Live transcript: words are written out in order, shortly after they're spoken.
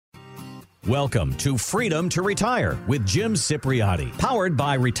Welcome to Freedom to Retire with Jim Cipriotti, powered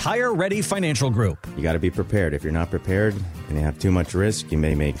by Retire Ready Financial Group. You got to be prepared. If you're not prepared and you have too much risk, you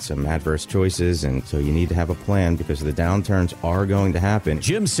may make some adverse choices. And so you need to have a plan because the downturns are going to happen.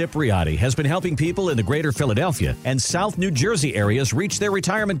 Jim Cipriotti has been helping people in the greater Philadelphia and South New Jersey areas reach their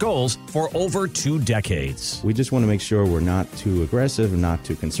retirement goals for over 2 decades. We just want to make sure we're not too aggressive and not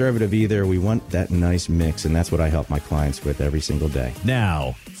too conservative either. We want that nice mix, and that's what I help my clients with every single day.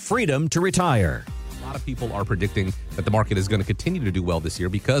 Now, Freedom to Retire. A lot of people are predicting that the market is going to continue to do well this year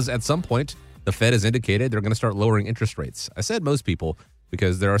because at some point, the Fed has indicated they're going to start lowering interest rates. I said most people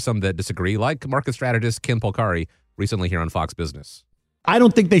because there are some that disagree, like market strategist Ken Polcari recently here on Fox Business. I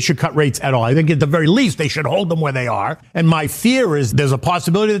don't think they should cut rates at all. I think at the very least, they should hold them where they are. And my fear is there's a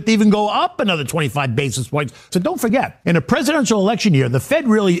possibility that they even go up another 25 basis points. So don't forget, in a presidential election year, the Fed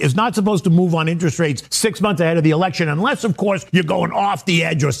really is not supposed to move on interest rates 6 months ahead of the election, unless, of course, you're going off the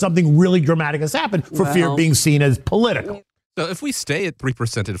edge or something really dramatic has happened for fear of being seen as political. So if we stay at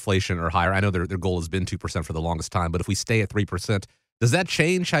 3% inflation or higher, I know their goal has been 2% for the longest time, but if we stay at 3%, does that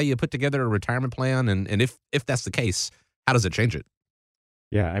change how you put together a retirement plan? And if that's the case, how does it change it?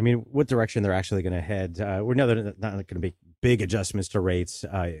 Yeah, I mean, what direction they're actually going to head. We know they're not going to make big adjustments to rates,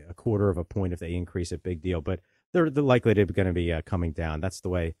 a quarter of a point if they increase it, big deal. But they're likely to going to be coming down. That's the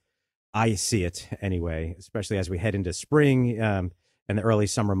way I see it anyway, especially as we head into spring and the early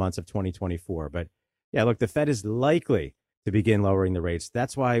summer months of 2024. But yeah, look, the Fed is likely to begin lowering the rates.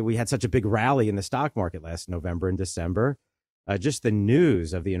 That's why we had such a big rally in the stock market last November and December. Just the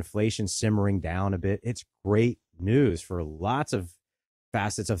news of the inflation simmering down a bit. It's great news for lots of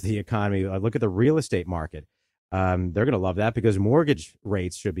facets of the economy. Look at the real estate market. They're going to love that because mortgage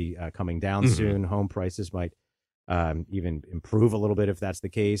rates should be coming down soon. Home prices might even improve a little bit if that's the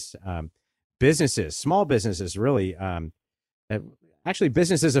case. Businesses, small businesses, really, actually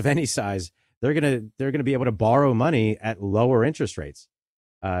businesses of any size, they're going to be able to borrow money at lower interest rates,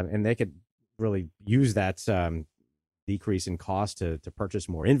 and they could really use that decrease in cost to purchase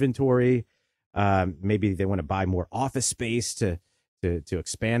more inventory. Maybe they want to buy more office space to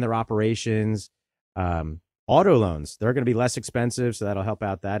expand their operations. Auto loans, they're going to be less expensive, so that'll help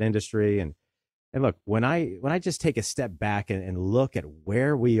out that industry. And look, when I just take a step back and look at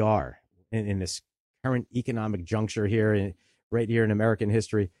where we are in this current economic juncture here, right here in American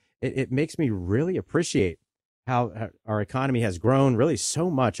history, it makes me really appreciate how our economy has grown really so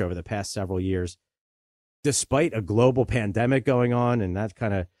much over the past several years, despite a global pandemic going on, and that's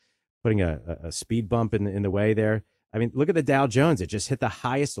kind of putting a speed bump in the way there. I mean, look at the Dow Jones. It just hit the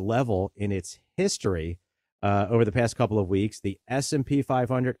highest level in its history over the past couple of weeks. The S&P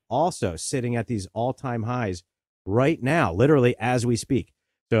 500 also sitting at these all-time highs right now, literally as we speak.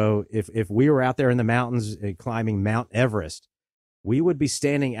 So if we were out there in the mountains climbing Mount Everest, we would be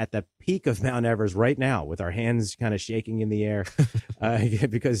standing at the peak of Mount Everest right now with our hands kind of shaking in the air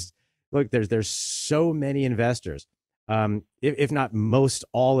because, look, there's so many investors, if not most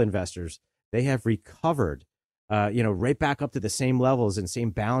all investors, they have recovered right back up to the same levels and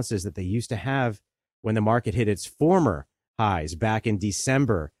same balances that they used to have when the market hit its former highs back in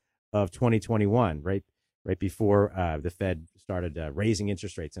December of 2021, right before the Fed started raising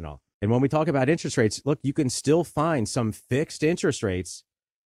interest rates and all. And when we talk about interest rates, look, you can still find some fixed interest rates,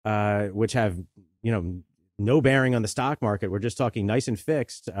 which have, no bearing on the stock market. We're just talking nice and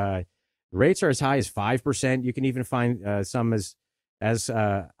fixed. Rates are as high as 5%. You can even find some as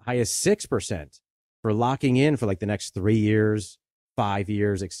high as 6%. For locking in for like the next 3 years, 5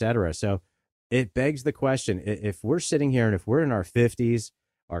 years, et cetera. So it begs the question, if we're sitting here and if we're in our 50s,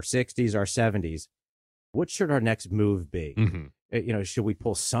 our 60s, our 70s, what should our next move be? Should we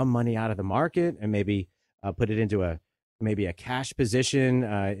pull some money out of the market and maybe put it into a cash position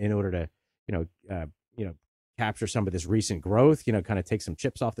in order to, capture some of this recent growth, kind of take some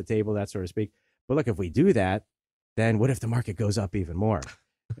chips off the table, that sort of speak. But look, if we do that, then what if the market goes up even more?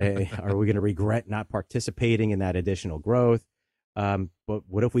 Are we going to regret not participating in that additional growth? But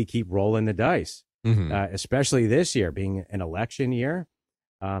what if we keep rolling the dice, especially this year being an election year?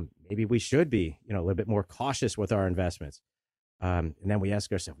 Maybe we should be, a little bit more cautious with our investments. And then we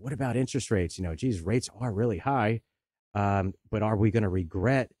ask ourselves, what about interest rates? Rates are really high, but are we going to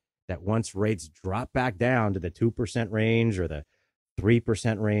regret that once rates drop back down to the 2% range or the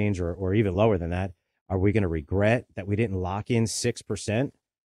 3% range or even lower than that? Are we going to regret that we didn't lock in 6%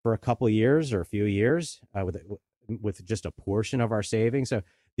 for a couple of years or a few years with just a portion of our savings? So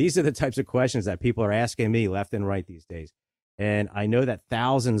these are the types of questions that people are asking me left and right these days. And I know that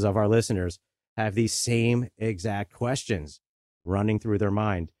thousands of our listeners have these same exact questions running through their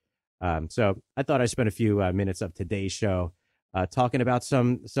mind. So I thought I'd spend a few minutes of today's show talking about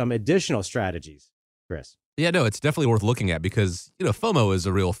some additional strategies, Chris. Yeah, no, it's definitely worth looking at because, FOMO is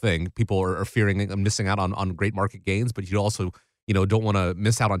a real thing. People are fearing missing out on great market gains, but you also, don't want to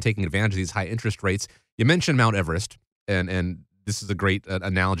miss out on taking advantage of these high interest rates. You mentioned Mount Everest, and this is a great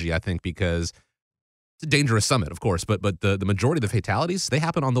analogy, I think, because it's a dangerous summit, of course, but the majority of the fatalities, they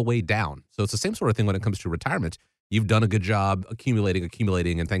happen on the way down. So it's the same sort of thing when it comes to retirement. You've done a good job accumulating,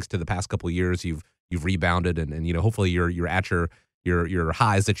 and thanks to the past couple of years, you've rebounded, and hopefully you're at your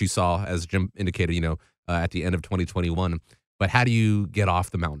highs that you saw, as Jim indicated, at the end of 2021. But how do you get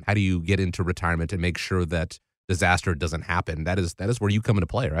off the mountain? How do you get into retirement and make sure that disaster doesn't happen? That is where you come into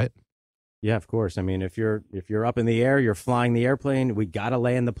play, right? Yeah, of course. I mean, if you're up in the air, you're flying the airplane, we got to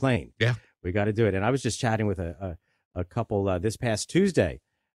land the plane. Yeah. We got to do it. And I was just chatting with a couple this past Tuesday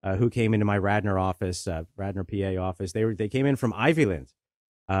who came into my Radnor office, Radnor PA office. They came in from Ivyland.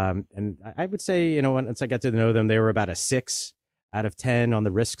 And I would say, once I got to know them, they were about a 6 out of 10 on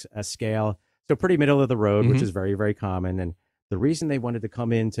the risk scale. So pretty middle of the road, which is very, very common. And the reason they wanted to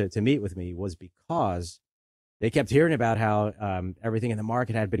come in to meet with me was because they kept hearing about how everything in the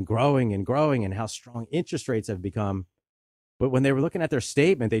market had been growing and growing and how strong interest rates have become. But when they were looking at their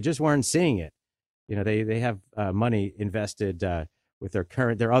statement, they just weren't seeing it. They have money invested with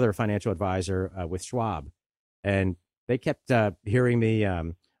their other financial advisor with Schwab. And they kept hearing me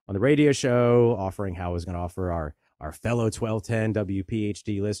on the radio show, offering how I was going to offer our fellow 1210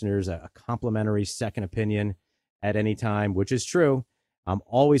 WPHD listeners a complimentary second opinion at any time, which is true. I'm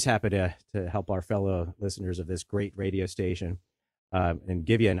always happy to help our fellow listeners of this great radio station and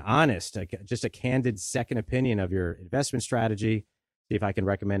give you an honest, just a candid second opinion of your investment strategy, see if I can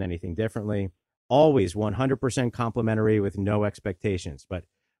recommend anything differently. Always 100% complimentary with no expectations. But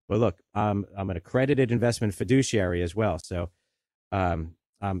look, I'm an accredited investment fiduciary as well. So I'm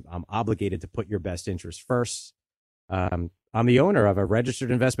obligated to put your best interest first. I'm the owner of a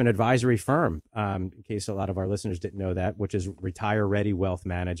registered investment advisory firm, in case a lot of our listeners didn't know that, which is Retire Ready Wealth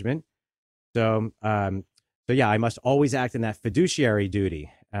Management. So yeah, I must always act in that fiduciary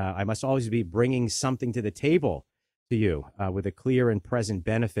duty. I must always be bringing something to the table to you with a clear and present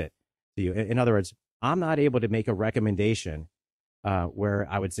benefit to you. In other words, I'm not able to make a recommendation where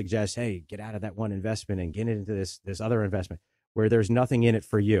I would suggest, hey, get out of that one investment and get into this other investment where there's nothing in it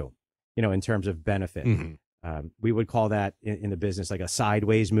for you, in terms of benefit. Mm-hmm. We would call that in the business like a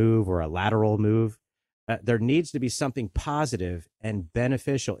sideways move or a lateral move. There needs to be something positive and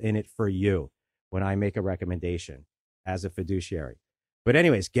beneficial in it for you when I make a recommendation as a fiduciary. But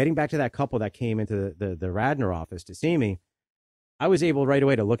anyways, getting back to that couple that came into the Radnor office to see me, I was able right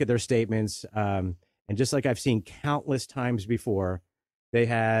away to look at their statements. And just like I've seen countless times before, they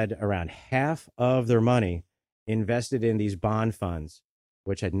had around half of their money invested in these bond funds,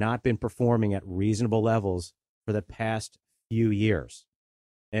 which had not been performing at reasonable levels for the past few years.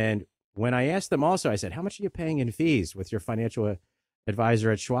 And when I asked them also, I said, how much are you paying in fees with your financial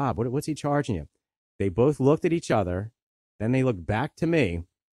advisor at Schwab? What's he charging you? They both looked at each other, then they looked back to me,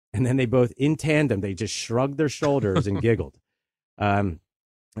 and then they both in tandem, they just shrugged their shoulders and giggled.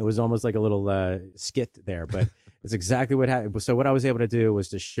 It was almost like a little skit there, but it's exactly what happened. So what I was able to do was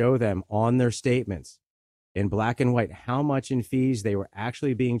to show them on their statements in black and white how much in fees they were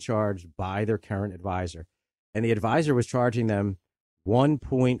actually being charged by their current advisor. And the advisor was charging them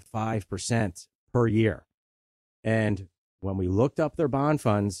 1.5% per year. And when we looked up their bond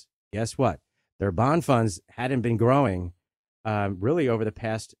funds, guess what? Their bond funds hadn't been growing really over the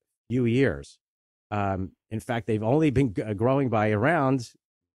past few years. In fact, they've only been growing by around,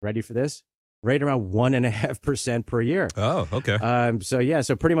 ready for this, right around 1.5% per year. Oh, okay.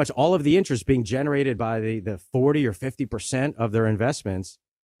 So pretty much all of the interest being generated by the 40 or 50% of their investments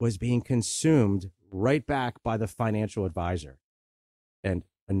was being consumed right back by the financial advisor. And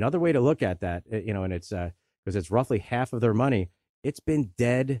another way to look at that, and it's because it's roughly half of their money, it's been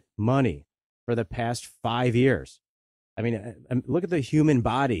dead money for the past 5 years. I mean, look at the human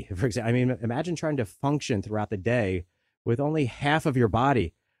body, for example. I mean, imagine trying to function throughout the day with only half of your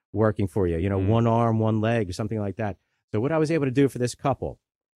body working for you, one arm, one leg, something like that. So what I was able to do for this couple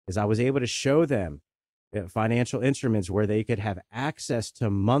is I was able to show them financial instruments where they could have access to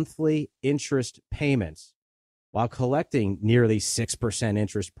monthly interest payments while collecting nearly 6%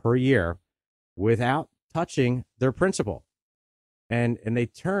 interest per year without touching their principal. And they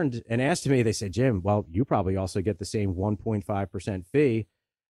turned and asked me, they said, Jim, well, you probably also get the same 1.5% fee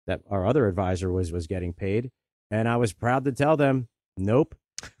that our other advisor was getting paid. And I was proud to tell them, nope,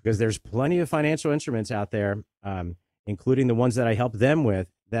 because there's plenty of financial instruments out there, including the ones that I help them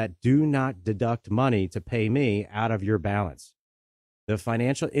with, that do not deduct money to pay me out of your balance. The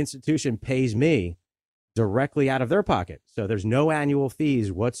financial institution pays me directly out of their pocket. So there's no annual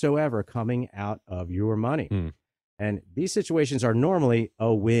fees whatsoever coming out of your money. And these situations are normally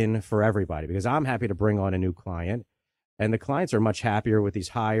a win for everybody because I'm happy to bring on a new client, and the clients are much happier with these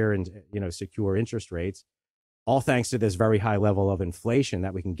higher and secure interest rates, all thanks to this very high level of inflation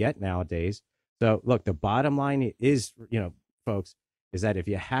that we can get nowadays. So look, the bottom line is, folks, is that if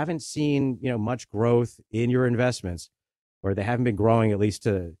you haven't seen, much growth in your investments, or they haven't been growing at least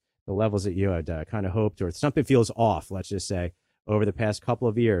to the levels that you had kind of hoped, or something feels off, let's just say, over the past couple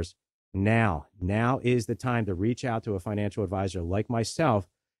of years, now is the time to reach out to a financial advisor like myself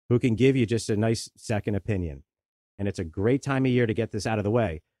who can give you just a nice second opinion. And it's a great time of year to get this out of the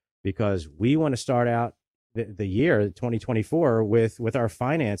way because we want to start out the year 2024 with our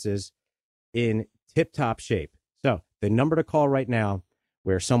finances in tip-top shape. So the number to call right now,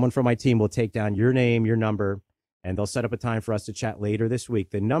 where someone from my team will take down your name, your number, and they'll set up a time for us to chat later this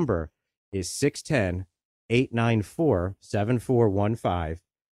week. The number is 610-894-7415.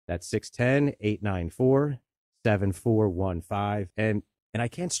 That's 610-894-7415. And I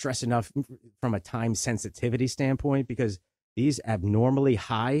can't stress enough from a time sensitivity standpoint, because these abnormally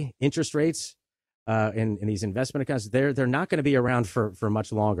high interest rates in these investment accounts, they're not going to be around for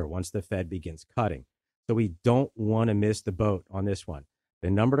much longer once the Fed begins cutting. So we don't want to miss the boat on this one. The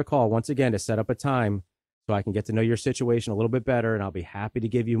number to call, once again, to set up a time so I can get to know your situation a little bit better, and I'll be happy to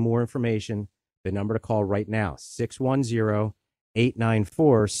give you more information. The number to call right now,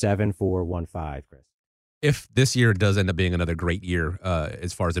 610-894-7415, Chris. If this year does end up being another great year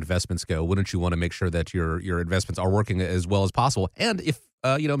as far as investments go, wouldn't you want to make sure that your investments are working as well as possible? And if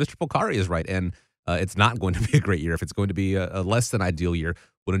Mr. Polcari is right, and it's not going to be a great year, if it's going to be a less than ideal year,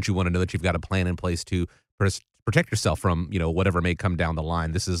 wouldn't you want to know that you've got a plan in place to protect yourself from whatever may come down the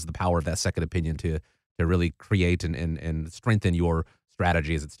line? This is the power of that second opinion to really create and strengthen your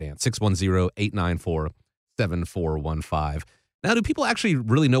strategy as it stands. 610-894-7415. Now, do people actually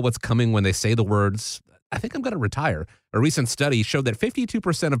really know what's coming when they say the words, I think I'm going to retire? A recent study showed that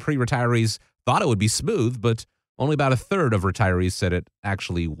 52% of pre-retirees thought it would be smooth, but only about a third of retirees said it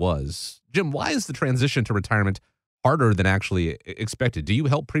actually was. Jim, why is the transition to retirement harder than actually expected? Do you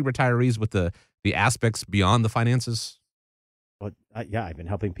help pre-retirees with the aspects beyond the finances? Well, yeah, I've been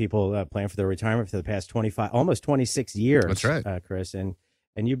helping people plan for their retirement for the past almost 26 years. That's right, Chris. And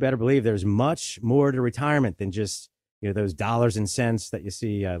you better believe there's much more to retirement than just those dollars and cents that you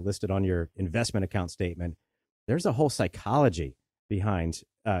see listed on your investment account statement. There's a whole psychology behind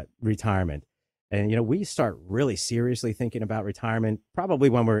retirement. And, we start really seriously thinking about retirement probably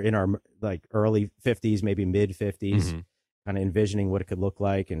when we're in our early 50s, maybe mid 50s, kind of envisioning what it could look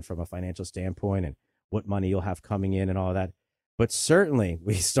like and from a financial standpoint and what money you'll have coming in and all of that. But certainly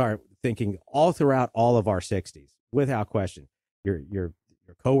we start thinking all throughout all of our 60s, without question. Your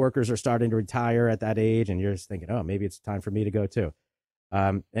coworkers are starting to retire at that age, and you're just thinking, oh, maybe it's time for me to go too.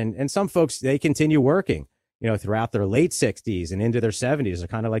 And some folks, they continue working, throughout their late 60s and into their 70s. They're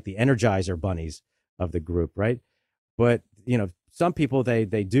kind of like the Energizer bunnies of the group, right? But, some people, they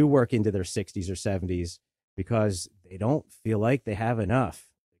do work into their 60s or 70s because they don't feel like they have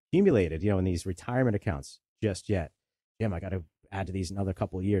enough accumulated, in these retirement accounts just yet. Jim, I got to add to these another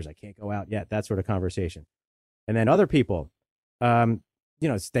couple of years. I can't go out yet. That sort of conversation. And then other people,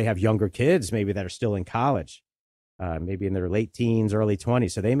 they have younger kids maybe that are still in college, maybe in their late teens, early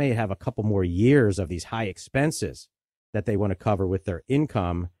 20s. So they may have a couple more years of these high expenses that they want to cover with their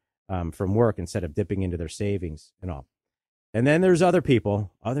income from work instead of dipping into their savings and all. And then there's other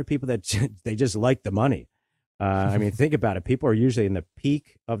people that they just like the money. Think about it. People are usually in the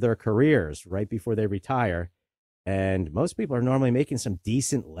peak of their careers right before they retire. And most people are normally making some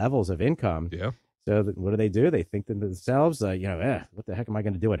decent levels of income. Yeah. So what do? They think to themselves, what the heck am I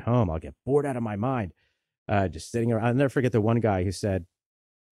going to do at home? I'll get bored out of my mind just sitting around. I'll never forget the one guy who said,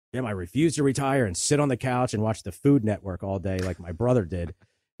 Jim, I refuse to retire and sit on the couch and watch the Food Network all day like my brother did.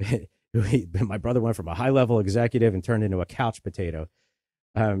 My brother went from a high-level executive and turned into a couch potato.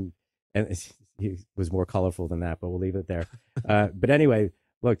 And he was more colorful than that, but we'll leave it there. But anyway,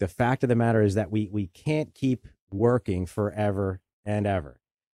 look, the fact of the matter is that we can't keep working forever and ever.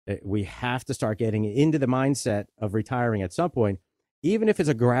 We have to start getting into the mindset of retiring at some point, even if it's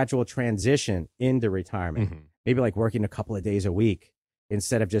a gradual transition into retirement. Maybe like working a couple of days a week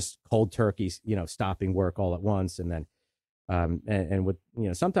instead of just cold turkey, stopping work all at once. And then, and what,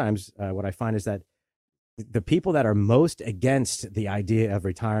 sometimes what I find is that the people that are most against the idea of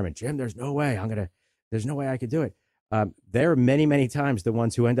retirement, Jim, there's no way I could do it. They're many, many times the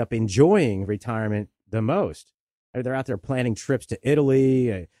ones who end up enjoying retirement the most. They're out there planning trips to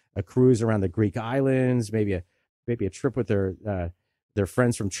Italy, a cruise around the Greek islands, maybe a trip with their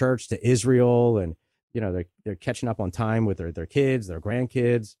friends from church to Israel, and they're catching up on time with their kids, their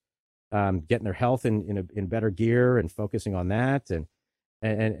grandkids, getting their health in better gear and focusing on that.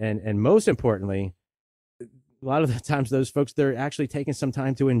 And most importantly, a lot of the times those folks, they're actually taking some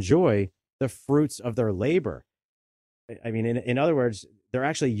time to enjoy the fruits of their labor. I mean, in other words, they're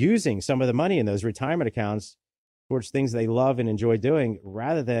actually using some of the money in those retirement accounts towards things they love and enjoy doing,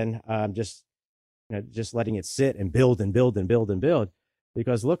 rather than just letting it sit and build and build and build and build.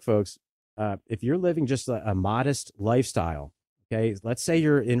 Because look, folks, if you're living just a modest lifestyle, okay, let's say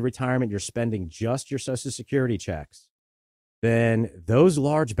you're in retirement, you're spending just your Social Security checks, then those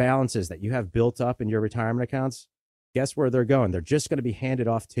large balances that you have built up in your retirement accounts, guess where they're going? They're just going to be handed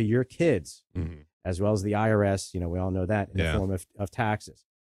off to your kids, as well as the IRS. We all know that, in the form of taxes.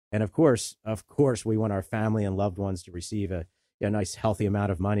 And of course, we want our family and loved ones to receive a nice, healthy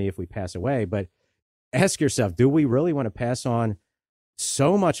amount of money if we pass away. But ask yourself, do we really want to pass on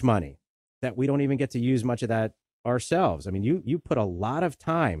so much money that we don't even get to use much of that ourselves? I mean, you put a lot of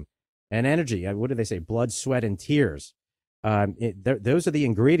time and energy. What do they say? Blood, sweat, and tears. Those are the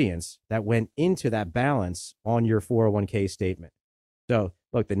ingredients that went into that balance on your 401k statement. So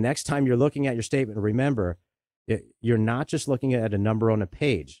look, the next time you're looking at your statement, remember, you're not just looking at a number on a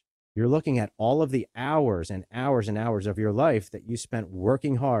page. You're looking at all of the hours and hours and hours of your life that you spent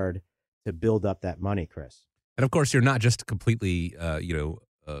working hard to build up that money, Chris. And of course, you're not just completely,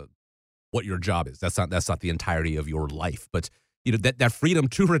 what your job is. That's not the entirety of your life. But that freedom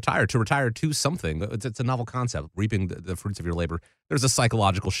to retire to something. It's a novel concept, reaping the fruits of your labor. There's a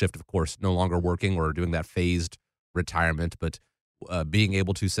psychological shift, of course, no longer working or doing that phased retirement, but being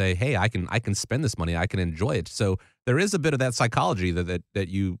able to say, hey, I can spend this money, I can enjoy it. So there is a bit of that psychology that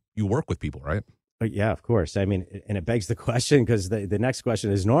you work with people, right? Yeah, of course. I mean, and it begs the question, because the next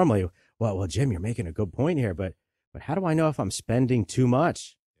question is normally, well, Jim, you're making a good point here, but how do I know if I'm spending too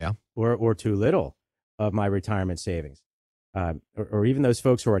much, or too little of my retirement savings? Or even those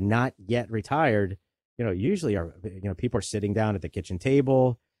folks who are not yet retired, usually people are sitting down at the kitchen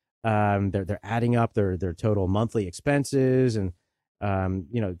table, they're adding up their total monthly expenses, and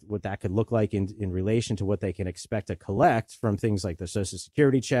what that could look like in relation to what they can expect to collect from things like the Social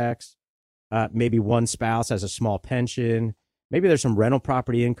Security checks. Maybe one spouse has a small pension. Maybe there's some rental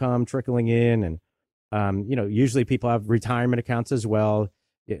property income trickling in. And, usually people have retirement accounts as well.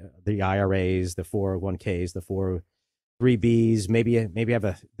 The IRAs, the 401ks, the 403bs, maybe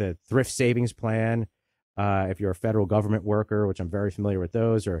have the thrift savings plan. If you're a federal government worker, which I'm very familiar with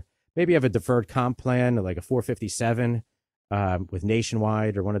those, or maybe you have a deferred comp plan, like a 457 with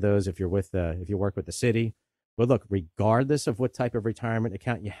Nationwide, or one of those if you work with the city. But look, regardless of what type of retirement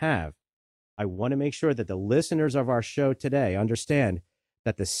account you have, I want to make sure that the listeners of our show today understand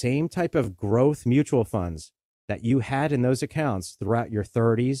that the same type of growth mutual funds that you had in those accounts throughout your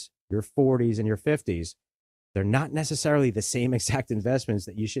 30s, your 40s, and your 50s, they're not necessarily the same exact investments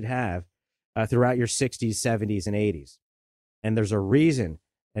that you should have throughout your 60s, 70s, and 80s. And there's a reason,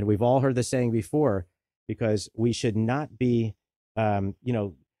 and we've all heard the saying before, because we should not be,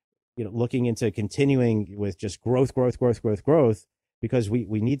 looking into continuing with just growth, because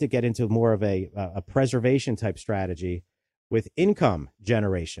we need to get into more of a preservation type strategy with income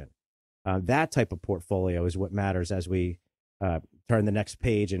generation. That type of portfolio is what matters as we turn the next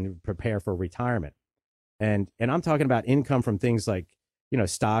page and prepare for retirement. And I'm talking about income from things like,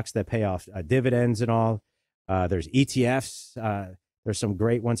 stocks that pay off dividends and all. There's ETFs. There's some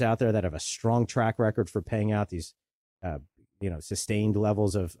great ones out there that have a strong track record for paying out these, sustained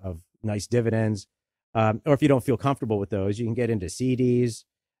levels of nice dividends. Or if you don't feel comfortable with those, you can get into CDs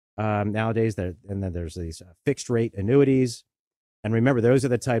nowadays. And then there's these fixed rate annuities. And remember, those are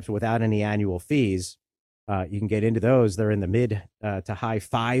the types without any annual fees. You can get into those. They're in the mid to high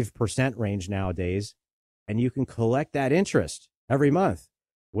 5% range nowadays. And you can collect that interest every month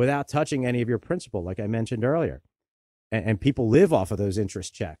without touching any of your principal, like I mentioned earlier. And people live off of those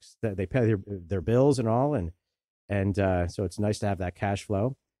interest checks. They pay their bills and all. And so it's nice to have that cash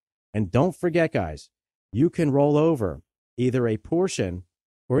flow. And don't forget, guys, you can roll over either a portion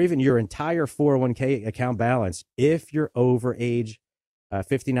or even your entire 401k account balance if you're over age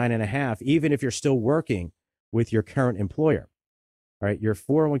 59 and a half, even if you're still working with your current employer. All right, your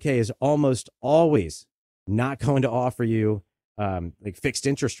 401k is almost always not going to offer you like fixed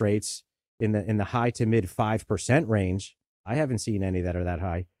interest rates in the high to mid 5% range. I haven't seen any that are that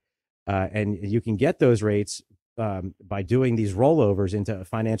high. And you can get those rates by doing these rollovers into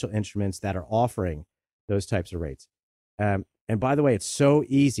financial instruments that are offering those types of rates. And by the way, it's so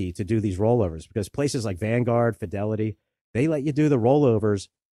easy to do these rollovers because places like Vanguard, Fidelity, they let you do the rollovers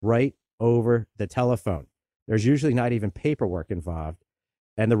right over the telephone. There's usually not even paperwork involved.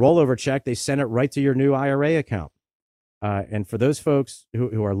 And the rollover check, they send it right to your new IRA account. And for those folks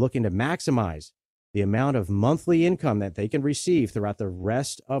who are looking to maximize the amount of monthly income that they can receive throughout the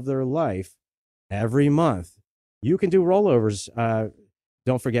rest of their life every month, you can do rollovers,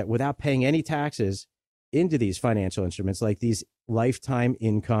 don't forget, without paying any taxes into these financial instruments like these lifetime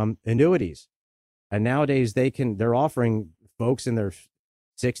income annuities. And nowadays they're offering folks in their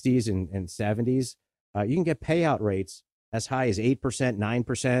 60s and 70s, you can get payout rates as high as 8%,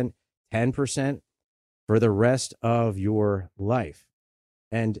 9%, 10% for the rest of your life.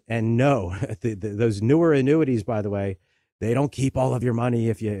 And no, those newer annuities, by the way, they don't keep all of your money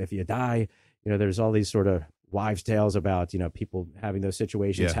if you die. There's all these sort of wives' tales about, people having those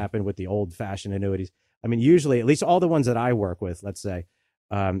situations happen with the old fashioned annuities. I mean, usually, at least all the ones that I work with, let's say,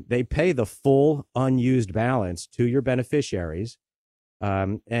 they pay the full unused balance to your beneficiaries.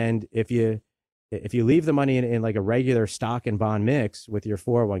 And if you leave the money in like a regular stock and bond mix with your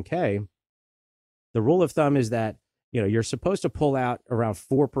 401k, the rule of thumb is that, you're supposed to pull out around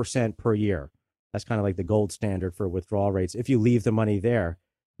 4% per year. That's kind of like the gold standard for withdrawal rates if you leave the money there.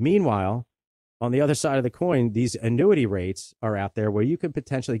 Meanwhile, on the other side of the coin, these annuity rates are out there where you could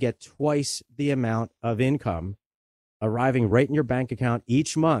potentially get twice the amount of income arriving right in your bank account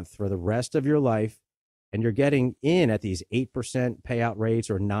each month for the rest of your life. And you're getting in at these 8% payout rates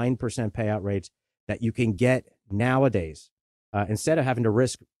or 9% payout rates that you can get nowadays, instead of having to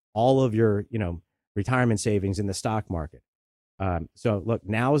risk all of your, retirement savings in the stock market. So look,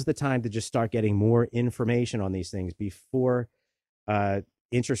 now is the time to just start getting more information on these things before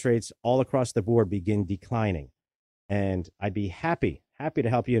interest rates all across the board begin declining. And I'd be happy to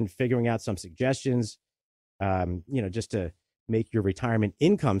help you in figuring out some suggestions, just to make your retirement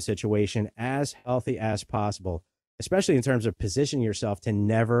income situation as healthy as possible, especially in terms of positioning yourself to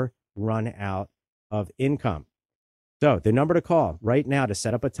never run out of income. So the number to call right now to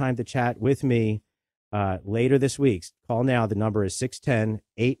set up a time to chat with me later this week, call now. The number is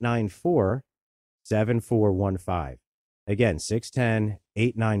 610-894-7415. Again,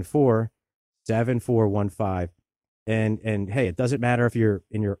 610-894-7415. And hey, it doesn't matter if you're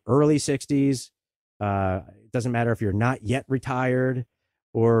in your early 60s. It doesn't matter if you're not yet retired,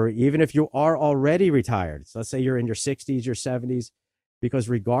 or even if you are already retired. So let's say you're in your 60s, your 70s, because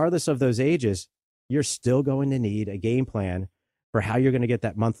regardless of those ages, you're still going to need a game plan for how you're going to get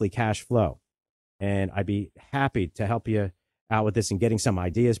that monthly cash flow. And I'd be happy to help you out with this and getting some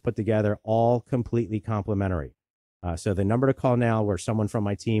ideas put together, all completely complimentary. So the number to call now, where someone from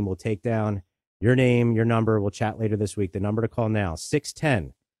my team will take down your name, your number. We'll chat later this week. The number to call now,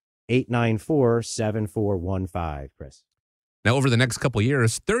 610-894-7415, Chris. Now, over the next couple of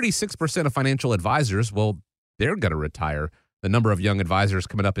years, 36% of financial advisors, they're going to retire. The number of young advisors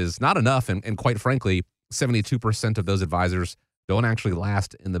coming up is not enough. And quite frankly, 72% of those advisors don't actually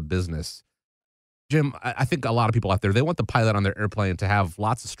last in the business. Jim, I think a lot of people out there, they want the pilot on their airplane to have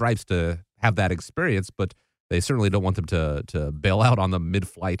lots of stripes to have that experience, but they certainly don't want them to bail out on them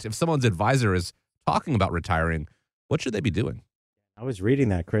mid-flight. If someone's advisor is talking about retiring, what should they be doing? I was reading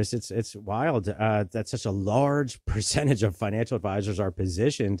that, Chris. It's wild that such a large percentage of financial advisors are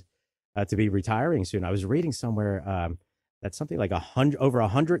positioned to be retiring soon. I was reading somewhere that something like over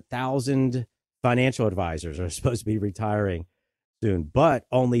 100,000 financial advisors are supposed to be retiring soon, but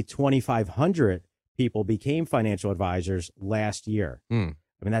only 2,500 people became financial advisors last year. I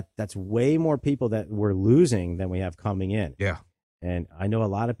mean, that's way more people that we're losing than we have coming in. Yeah. And I know a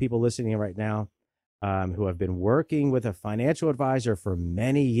lot of people listening right now who have been working with a financial advisor for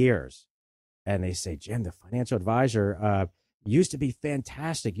many years. And they say, Jim, the financial advisor used to be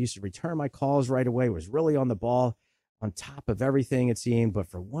fantastic, used to return my calls right away, was really on the ball, on top of everything it seemed. But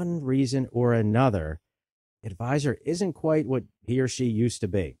for one reason or another, the advisor isn't quite what he or she used to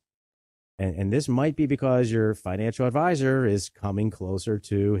be. And this might be because your financial advisor is coming closer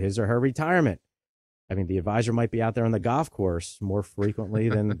to his or her retirement. I mean, the advisor might be out there on the golf course more frequently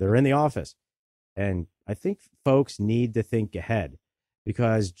than they're in the office. And I think folks need to think ahead,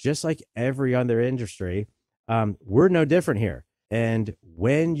 because just like every other industry, we're no different here. And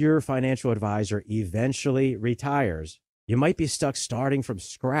when your financial advisor eventually retires, you might be stuck starting from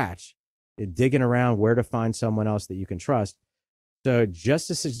scratch, digging around where to find someone else that you can trust. So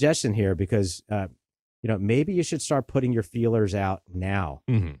just a suggestion here, because, maybe you should start putting your feelers out now.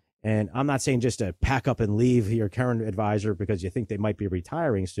 Mm-hmm. And I'm not saying just to pack up and leave your current advisor because you think they might be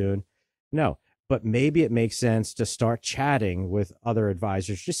retiring soon. No, but maybe it makes sense to start chatting with other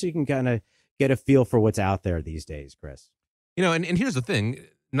advisors just so you can kind of get a feel for what's out there these days, Chris. And here's the thing.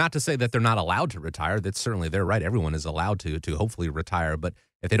 not to say that they're not allowed to retire. That's certainly they're right. Everyone is allowed to hopefully retire. But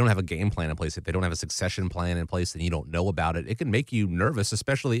if they don't have a game plan in place, if they don't have a succession plan in place and you don't know about it, it can make you nervous,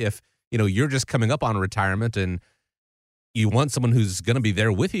 especially if, you're just coming up on retirement and you want someone who's going to be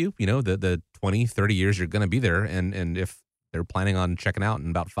there with you, the 20, 30 years you're going to be there. And if they're planning on checking out in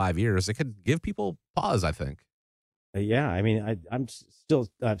about 5 years, it could give people pause, I think. Yeah, I mean, I'm still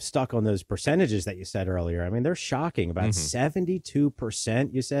stuck on those percentages that you said earlier. I mean, they're shocking. About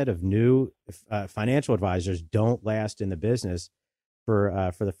 72%, you said, of new financial advisors don't last in the business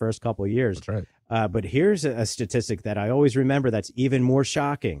for the first couple of years. That's right. But here's a statistic that I always remember that's even more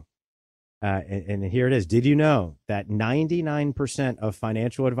shocking. And here it is. Did you know that 99% of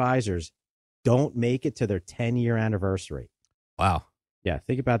financial advisors don't make it to their 10-year anniversary? Wow. Yeah,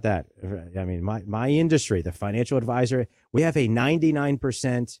 think about that. I mean, my industry, the financial advisor, we have a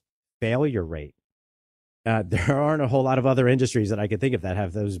 99% failure rate. There aren't a whole lot of other industries that I could think of that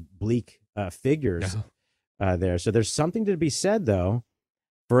have those bleak figures there. So there's something to be said, though,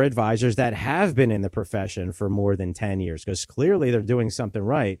 for advisors that have been in the profession for more than 10 years, because clearly they're doing something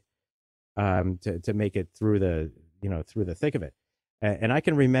right to make it through the thick of it. And I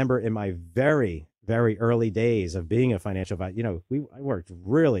can remember in my very, very early days of being a financial advisor, I worked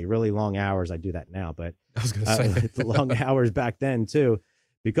really, really long hours. I do that now, but I was going to say long hours back then too,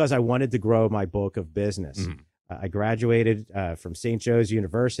 because I wanted to grow my book of business. I graduated from St. Joe's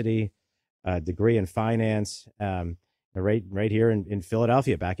University, a degree in finance, right here in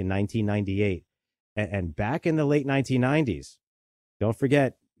Philadelphia back in 1998. And back in the late 1990s, don't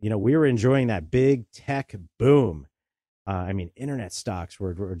forget, we were enjoying that big tech boom. I mean, internet stocks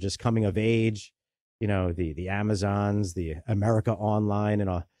were just coming of age, the Amazons, the America Online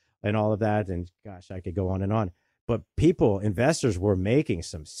and all of that. And gosh, I could go on and on. But investors were making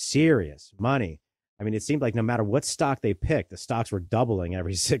some serious money. I mean, it seemed like no matter what stock they picked, the stocks were doubling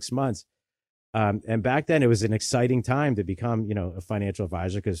every 6 months. And back then it was an exciting time to become, a financial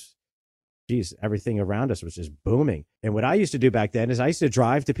advisor because, geez, everything around us was just booming. And what I used to do back then is I used to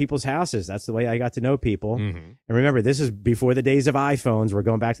drive to people's houses. That's the way I got to know people. And remember, this is before the days of iPhones. We're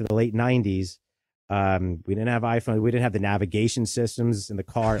going back to the late 90s. We didn't have iPhone. We didn't have the navigation systems in the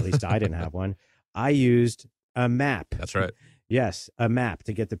car. At least I didn't have one. I used a map. That's right. Yes, a map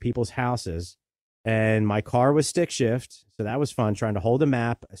to get to people's houses. And my car was stick shift. So that was fun, trying to hold a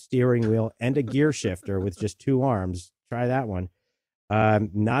map, a steering wheel, and a gear shifter with just two arms. Try that one.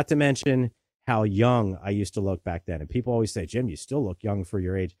 Not to mention how young I used to look back then. And people always say, Jim, you still look young for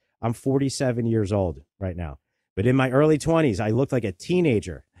your age. I'm 47 years old right now. But in my early 20s, I looked like a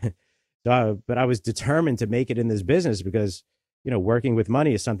teenager. But I was determined to make it in this business because, working with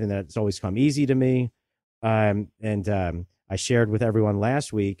money is something that's always come easy to me. I shared with everyone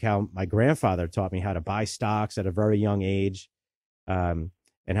last week how my grandfather taught me how to buy stocks at a very young age, and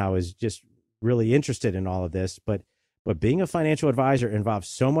how I was just really interested in all of this. But being a financial advisor involves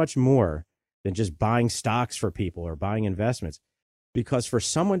so much more than just buying stocks for people or buying investments. Because for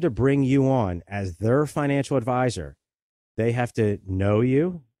someone to bring you on as their financial advisor, they have to know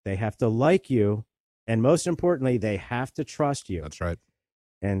you, they have to like you, and most importantly, they have to trust you. That's right.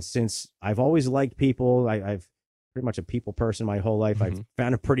 And since I've always liked people, I've pretty much a people person my whole life. I've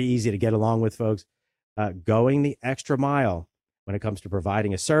found it pretty easy to get along with folks. Going the extra mile when it comes to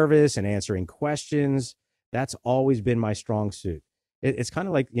providing a service and answering questions, that's always been my strong suit. It's kind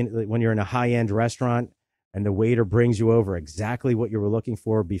of like when you're in a high-end restaurant and the waiter brings you over exactly what you were looking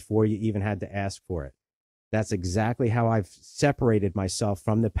for before you even had to ask for it. That's exactly how I've separated myself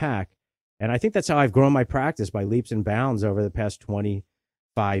from the pack. And I think that's how I've grown my practice by leaps and bounds over the past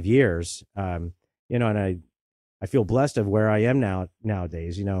 25 years. And I feel blessed of where I am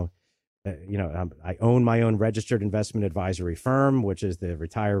nowadays. I own my own registered investment advisory firm, which is the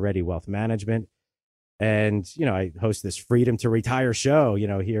Retire Ready Wealth Management. And, I host this Freedom to Retire show,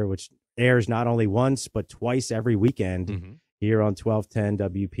 here, which airs not only once, but twice every weekend here on 1210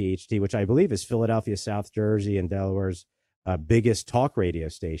 WPHT, which I believe is Philadelphia, South Jersey, and Delaware's biggest talk radio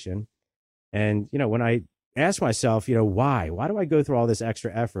station. And, when I ask myself, why do I go through all this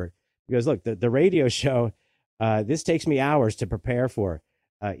extra effort? Because look, the radio show, this takes me hours to prepare for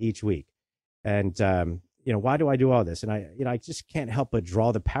each week. And, why do I do all this? And I just can't help but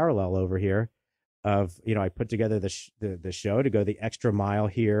draw the parallel over here of, I put together the show to go the extra mile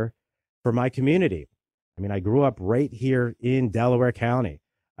here for my community. I mean, I grew up right here in Delaware County.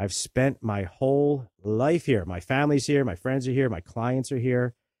 I've spent my whole life here. My family's here. My friends are here. My clients are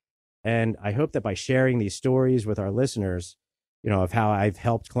here. And I hope that by sharing these stories with our listeners, of how I've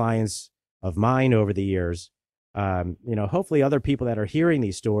helped clients of mine over the years, hopefully other people that are hearing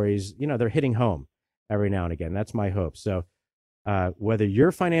these stories, they're hitting home every now and again. That's my hope. So whether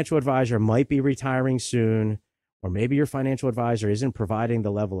your financial advisor might be retiring soon, or maybe your financial advisor isn't providing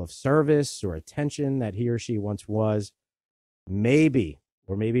the level of service or attention that he or she once was, maybe,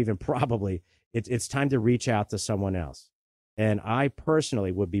 or maybe even probably, it's time to reach out to someone else. And I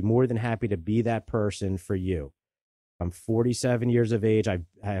personally would be more than happy to be that person for you. I'm 47 years of age. I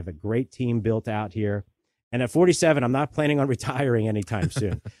have a great team built out here. And at 47, I'm not planning on retiring anytime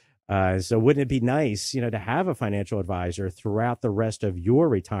soon. So wouldn't it be nice, to have a financial advisor throughout the rest of your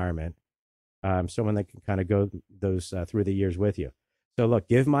retirement, someone that can kind of go those through the years with you. So look,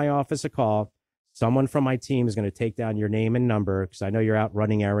 give my office a call. Someone from my team is going to take down your name and number, because I know you're out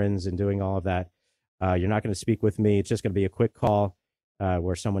running errands and doing all of that. You're not going to speak with me. It's just going to be a quick call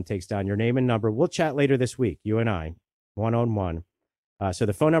where someone takes down your name and number. We'll chat later this week, you and I, one-on-one. So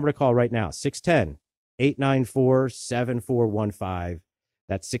the phone number to call right now, 610-894-7415.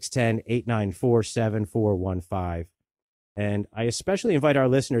 That's 610-894-7415. And I especially invite our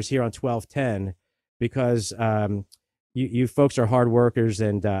listeners here on 1210 because you folks are hard workers,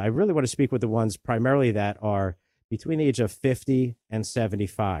 and I really want to speak with the ones primarily that are between the age of 50 and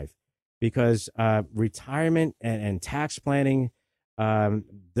 75, because retirement and tax planning,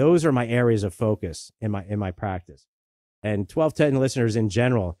 those are my areas of focus in my practice. And 1210 listeners in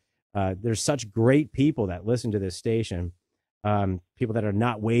general, there's such great people that listen to this station, people that are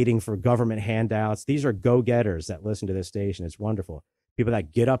not waiting for government handouts. These are go-getters that listen to this station. It's wonderful. People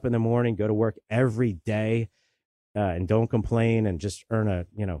that get up in the morning, go to work every day, and don't complain, and just earn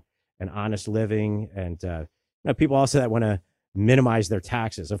an honest living. And people also that want to minimize their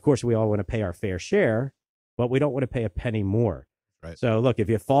taxes. Of course, we all want to pay our fair share, but we don't want to pay a penny more. Right. So look, if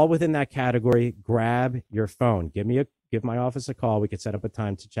you fall within that category, grab your phone. Give my office a call. We could set up a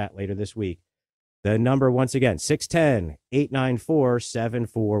time to chat later this week. The number, once again,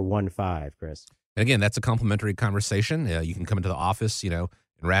 610-894-7415, Chris. And again, that's a complimentary conversation. You can come into the office, in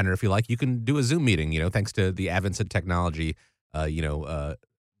Radnor if you like. You can do a Zoom meeting, thanks to the advance of technology.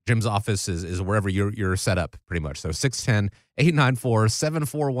 Jim's office is wherever you're set up, pretty much. So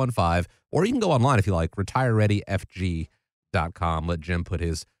 610-894-7415. Or you can go online if you like, retirereadyfg.com. Let Jim put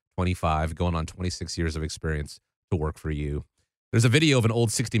his 25, going on 26 years of experience to work for you. There's a video of an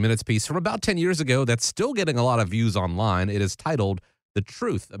old 60 Minutes piece from about 10 years ago that's still getting a lot of views online. It is titled The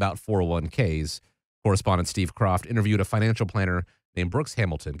Truth About 401ks. Correspondent Steve Croft interviewed a financial planner named Brooks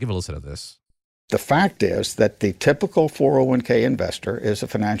Hamilton. Give a listen to this. The fact is that the typical 401k investor is a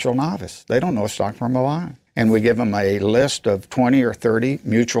financial novice. They don't know a stock from a line. And we give them a list of 20 or 30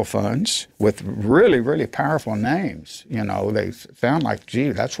 mutual funds with really, really powerful names. They sound like,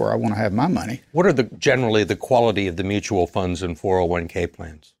 gee, that's where I want to have my money. What are generally the quality of the mutual funds and 401k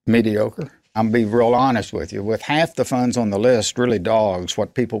plans? Mediocre. I'm going to be real honest with you. With half the funds on the list, really dogs,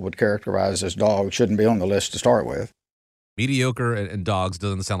 what people would characterize as dogs, shouldn't be on the list to start with. Mediocre and dogs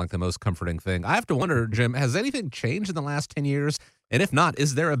doesn't sound like the most comforting thing. I have to wonder, Jim, has anything changed in the last 10 years? And if not,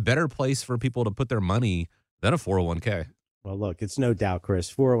 is there a better place for people to put their money than a 401k? Well, look, it's no doubt,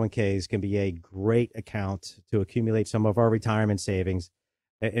 Chris, 401ks can be a great account to accumulate some of our retirement savings.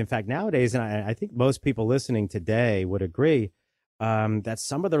 In fact, nowadays, and I think most people listening today would agree, that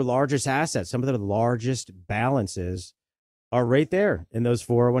some of their largest assets, some of their largest balances are right there in those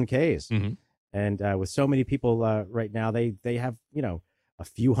 401ks. Mm-hmm. And with so many people right now, they have, a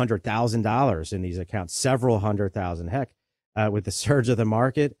few $100,000 in these accounts, several $100,000. Heck, with the surge of the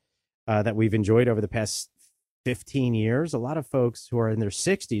market that we've enjoyed over the past 15 years, a lot of folks who are in their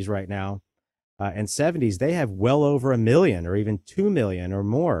 60s right now and 70s, they have well over $1 million or even $2 million or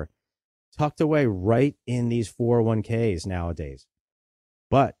more tucked away right in these 401ks nowadays.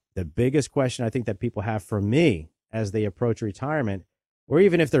 But the biggest question I think that people have for me as they approach retirement, or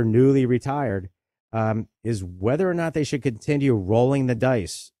even if they're newly retired, is whether or not they should continue rolling the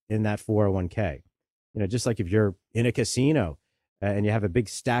dice in that 401k. Just like if you're in a casino and you have a big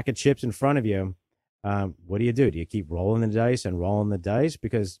stack of chips in front of you, what do? Do you keep rolling the dice and rolling the dice?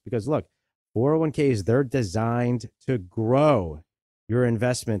 Because look, 401ks, they're designed to grow your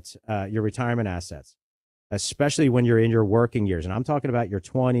investment, your retirement assets, especially when you're in your working years. And I'm talking about your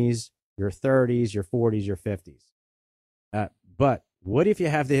 20s, your 30s, your 40s, your 50s. But what if you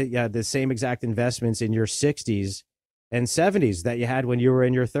have the same exact investments in your 60s and 70s that you had when you were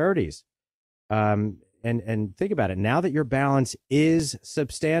in your 30s? And think about it. Now that your balance is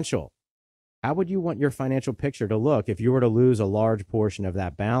substantial, how would you want your financial picture to look if you were to lose a large portion of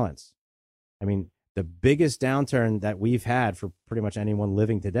that balance? I mean, the biggest downturn that we've had for pretty much anyone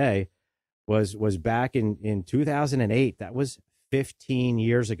living today was back in 2008. That was 15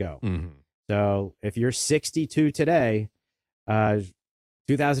 years ago. Mm-hmm. So if you're 62 today,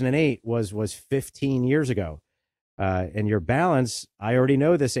 2008 was 15 years ago. And your balance, I already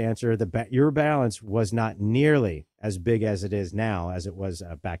know this answer. Your balance was not nearly as big as it is now as it was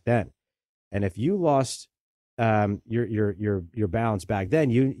back then. And if you lost your balance back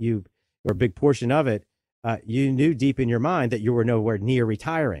then, you or a big portion of it, you knew deep in your mind that you were nowhere near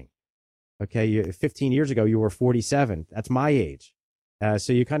retiring. Okay, 15 years ago, you were 47. That's my age.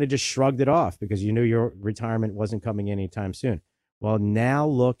 So you kind of just shrugged it off because you knew your retirement wasn't coming anytime soon. Well, now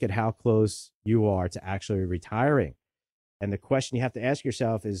look at how close you are to actually retiring. And the question you have to ask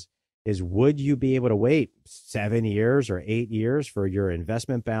yourself is would you be able to wait 7 years or 8 years for your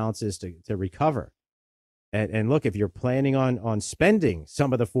investment balances to recover? And look, if you're planning on spending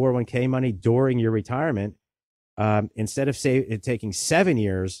some of the 401k money during your retirement, instead of taking 7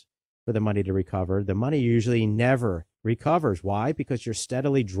 years for the money to recover, the money usually never recovers. Why? Because you're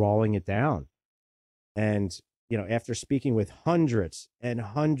steadily drawing it down. And after speaking with hundreds and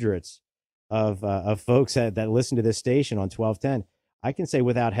hundreds of folks that listen to this station on 1210, I can say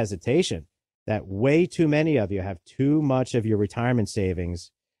without hesitation that way too many of you have too much of your retirement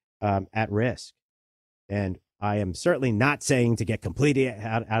savings at risk. And I am certainly not saying to get completely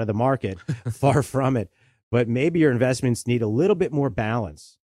out of the market, far from it, but maybe your investments need a little bit more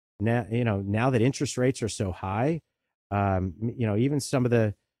balance. Now, now that interest rates are so high, even some of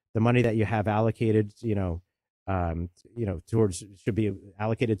the money that you have allocated, should be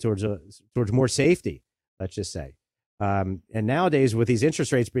allocated towards more safety, let's just say. And nowadays, with these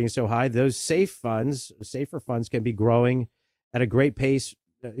interest rates being so high, those safer funds can be growing at a great pace,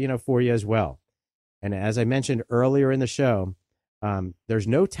 for you as well. And as I mentioned earlier in the show, there's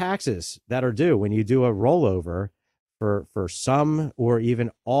no taxes that are due when you do a rollover for some or even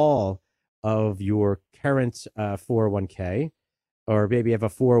all of your current 401k, or maybe you have a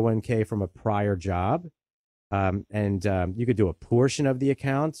 401k from a prior job. And you could do a portion of the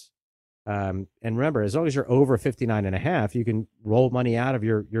account. And remember, as long as you're over 59 and a half, you can roll money out of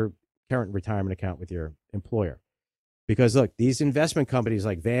your current retirement account with your employer. Because look, these investment companies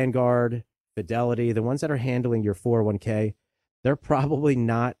like Vanguard, Fidelity, the ones that are handling your 401k, they're probably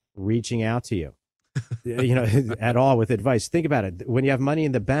not reaching out to you, at all with advice. Think about it. When you have money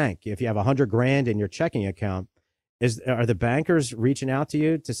in the bank, if you have $100,000 in your checking account, are the bankers reaching out to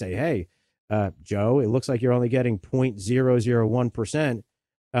you to say, hey, Joe, it looks like you're only getting 0.001%.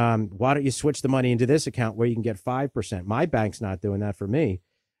 Why don't you switch the money into this account where you can get 5%? My bank's not doing that for me.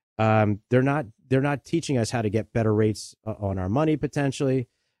 They're not teaching us how to get better rates on our money potentially.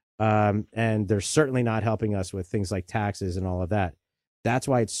 And they're certainly not helping us with things like taxes and all of that. That's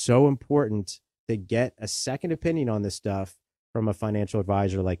why it's so important to get a second opinion on this stuff from a financial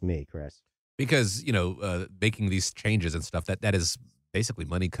advisor like me, Chris. Because, making these changes and stuff, that is basically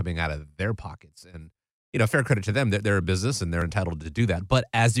money coming out of their pockets. And, fair credit to them, they're a business and they're entitled to do that. But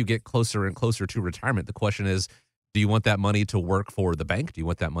as you get closer and closer to retirement, the question is, do you want that money to work for the bank? Do you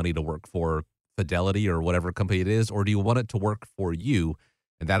want that money to work for Fidelity or whatever company it is? Or do you want it to work for you?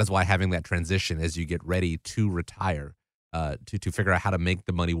 And that is why having that transition as you get ready to retire, to figure out how to make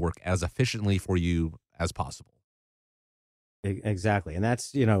the money work as efficiently for you as possible. Exactly. And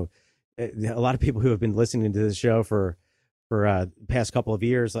that's, a lot of people who have been listening to this show for past couple of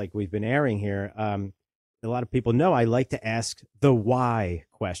years, like we've been airing here, a lot of people know I like to ask the why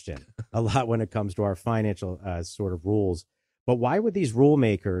question a lot when it comes to our financial sort of rules. But why would these rule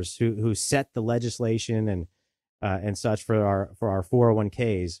makers who set the legislation and such for our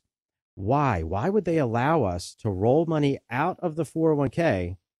 401ks, why would they allow us to roll money out of the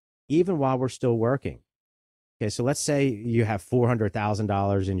 401k even while we're still working? Okay, so let's say you have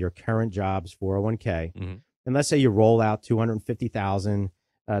 $400,000 in your current job's 401k, and let's say you roll out $250,000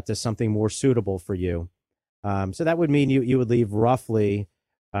 to something more suitable for you. So that would mean you would leave roughly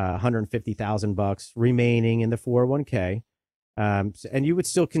 $150,000 remaining in the 401k. And you would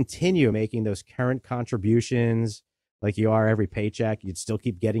still continue making those current contributions like you are every paycheck. You'd still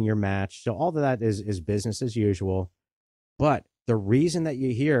keep getting your match. So all of that is business as usual. But the reason that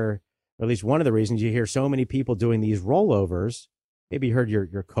you hear, or at least one of the reasons you hear so many people doing these rollovers, maybe you heard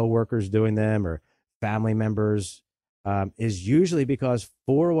your coworkers doing them or family members, is usually because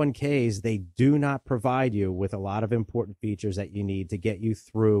 401ks, they do not provide you with a lot of important features that you need to get you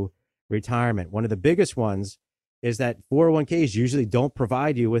through retirement. One of the biggest ones is that 401ks usually don't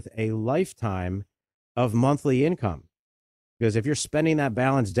provide you with a lifetime of monthly income. Because if you're spending that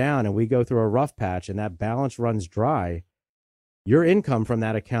balance down and we go through a rough patch and that balance runs dry, your income from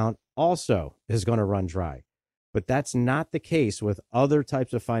that account also is going to run dry. But that's not the case with other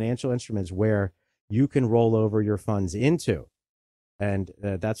types of financial instruments where you can roll over your funds into. And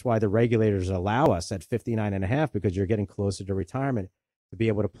that's why the regulators allow us at 59 and a half, because you're getting closer to retirement, to be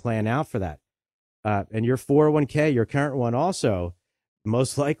able to plan out for that. And your 401k, your current one also,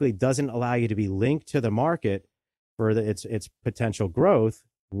 most likely doesn't allow you to be linked to the market for its potential growth,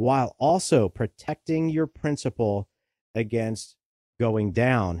 while also protecting your principal against going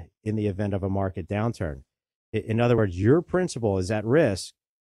down in the event of a market downturn. In other words, your principal is at risk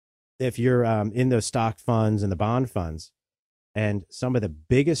if you're in those stock funds and the bond funds. And some of the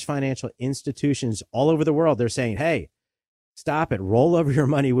biggest financial institutions all over the world, they're saying, hey, stop it, roll over your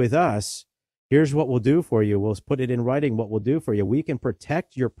money with us. Here's what we'll do for you. We'll put it in writing what we'll do for you. We can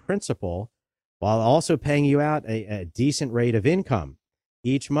protect your principal while also paying you out a decent rate of income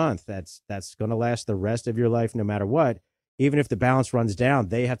each month. That's going to last the rest of your life no matter what. Even if the balance runs down,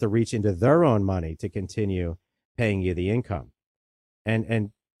 they have to reach into their own money to continue paying you the income.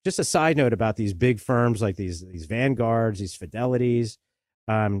 And just a side note about these big firms like these Vanguards, these Fidelities,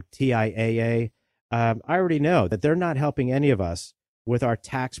 TIAA, I already know that they're not helping any of us with our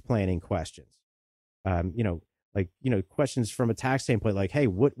tax planning questions. Questions from a tax standpoint, like, hey,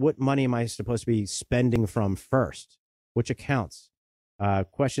 what money am I supposed to be spending from first? Which accounts?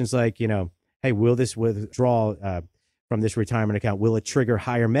 Questions like, hey, will this withdrawal from this retirement account, will it trigger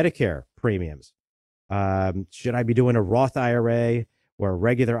higher Medicare premiums? Should I be doing a Roth IRA or a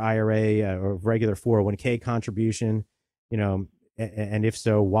regular IRA or regular 401k contribution? And if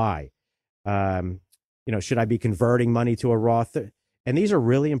so, why? Should I be converting money to a Roth? And these are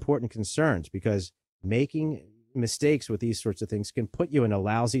really important concerns, because making mistakes with these sorts of things can put you in a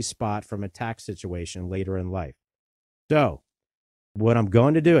lousy spot from a tax situation later in life. So what I'm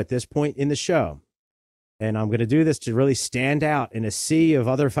going to do at this point in the show, and I'm going to do this to really stand out in a sea of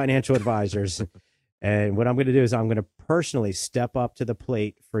other financial advisors. And what I'm going to do is I'm going to personally step up to the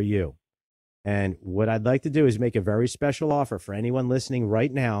plate for you. And what I'd like to do is make a very special offer for anyone listening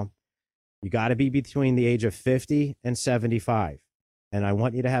right now. You got to be between the age of 50 and 75. And I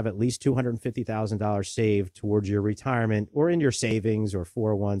want you to have at least $250,000 saved towards your retirement or in your savings or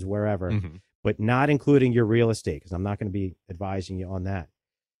 401s, wherever, but not including your real estate, because I'm not going to be advising you on that.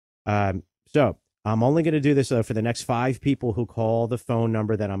 So I'm only going to do this for the next 5 people who call the phone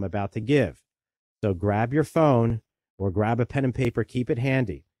number that I'm about to give. So grab your phone or grab a pen and paper, keep it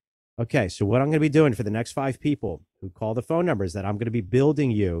handy. Okay, so what I'm going to be doing for the next 5 people who call the phone number is that I'm going to be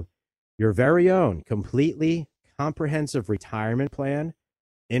building you your very own completely comprehensive retirement plan,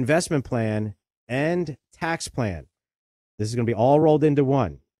 investment plan, and tax plan. This is going to be all rolled into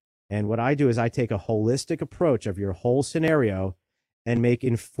one. And what I do is I take a holistic approach of your whole scenario and make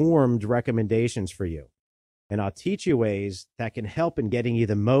informed recommendations for you. And I'll teach you ways that can help in getting you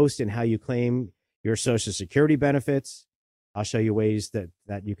the most in how you claim your Social Security benefits. I'll show you ways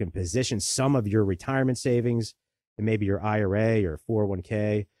that you can position some of your retirement savings and maybe your IRA or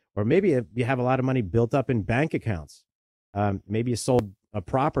 401k, or maybe you have a lot of money built up in bank accounts. Maybe you sold a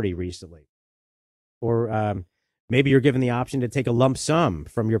property recently, or maybe you're given the option to take a lump sum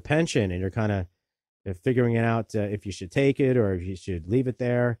from your pension and you're kind of figuring it out if you should take it or if you should leave it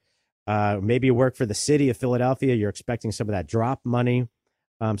there. Maybe you work for the city of Philadelphia. You're expecting some of that drop money.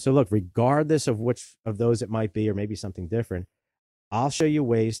 So look, regardless of which of those it might be, or maybe something different, I'll show you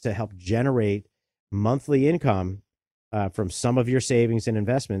ways to help generate monthly income from some of your savings and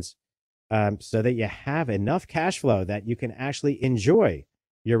investments, so that you have enough cash flow that you can actually enjoy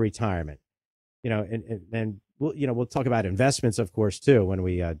your retirement. And we'll talk about investments, of course, too, when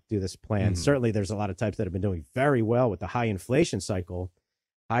we do this plan. Certainly, there's a lot of types that have been doing very well with the high inflation cycle,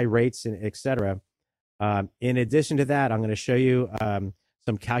 high rates, and et cetera. In addition to that, I'm going to show you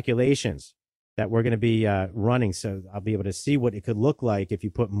some calculations that we're going to be running. So I'll be able to see what it could look like if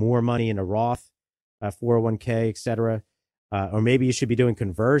you put more money in a Roth, 401k, et cetera. Or maybe you should be doing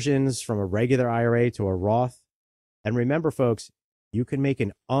conversions from a regular IRA to a Roth. And remember, folks, you can make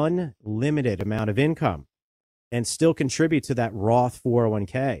an unlimited amount of income and still contribute to that Roth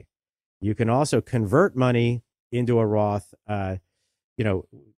 401k. You can also convert money into a Roth.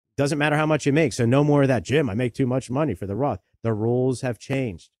 Doesn't matter how much you make. So no more of that, Jim, I make too much money for the Roth. The rules have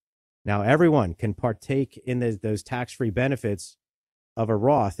changed. Now everyone can partake in those tax-free benefits of a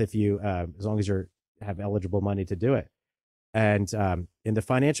Roth if you, as long as you have eligible money to do it. And in the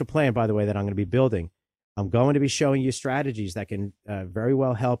financial plan, by the way, that I'm going to be building, I'm going to be showing you strategies that can very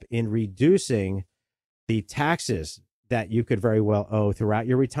well help in reducing the taxes that you could very well owe throughout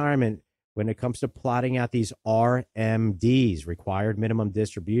your retirement when it comes to plotting out these RMDs, required minimum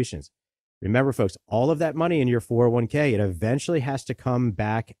distributions. Remember, folks, all of that money in your 401k, it eventually has to come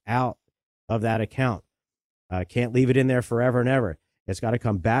back out of that account. Can't leave it in there forever and ever. It's got to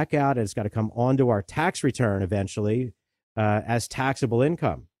come back out, and it's got to come onto our tax return eventually as taxable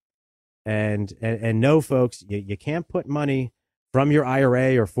income. And no, folks, you can't put money from your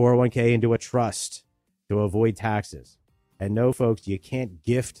IRA or 401k into a trust to avoid taxes. And no, folks, you can't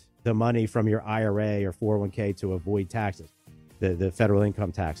gift the money from your IRA or 401k to avoid taxes, the federal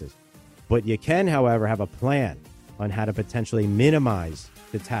income taxes. But you can, however, have a plan on how to potentially minimize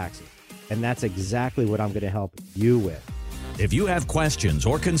the taxes. And that's exactly what I'm going to help you with. If you have questions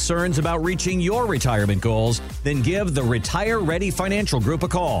or concerns about reaching your retirement goals, then give the Retire Ready Financial Group a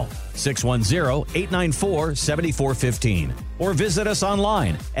call, 610-894-7415, or visit us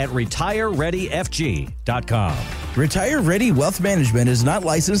online at retirereadyfg.com. Retire Ready Wealth Management is not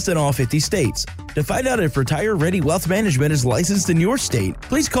licensed in all 50 states. To find out if Retire Ready Wealth Management is licensed in your state,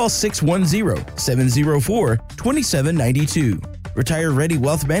 please call 610-704-2792. Retire Ready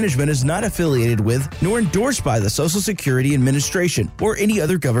Wealth Management is not affiliated with nor endorsed by the Social Security Administration or any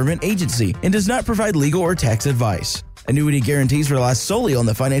other government agency and does not provide legal or tax advice. Annuity guarantees rely solely on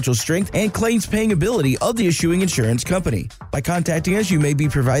the financial strength and claims paying ability of the issuing insurance company. By contacting us, you may be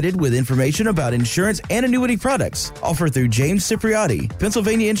provided with information about insurance and annuity products offered through James Cipriotti,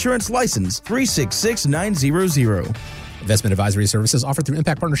 Pennsylvania Insurance License 366900. Investment advisory services offered through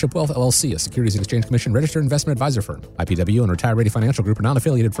Impact Partnership Wealth, LLC, a Securities and Exchange Commission registered investment advisor firm. IPW and Retire Ready Financial Group are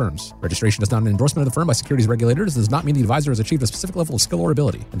non-affiliated firms. Registration is not an endorsement of the firm by securities regulators and does not mean the advisor has achieved a specific level of skill or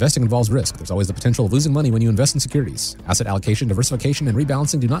ability. Investing involves risk. There's always the potential of losing money when you invest in securities. Asset allocation, diversification, and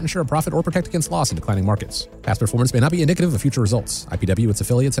rebalancing do not ensure a profit or protect against loss in declining markets. Past performance may not be indicative of future results. IPW, its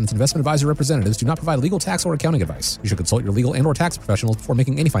affiliates, and its investment advisor representatives do not provide legal, tax, or accounting advice. You should consult your legal and or tax professionals before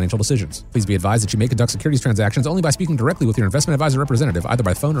making any financial decisions. Please be advised that you may conduct securities transactions only by speaking directly with your investment advisor representative, either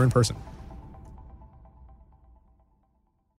by phone or in person.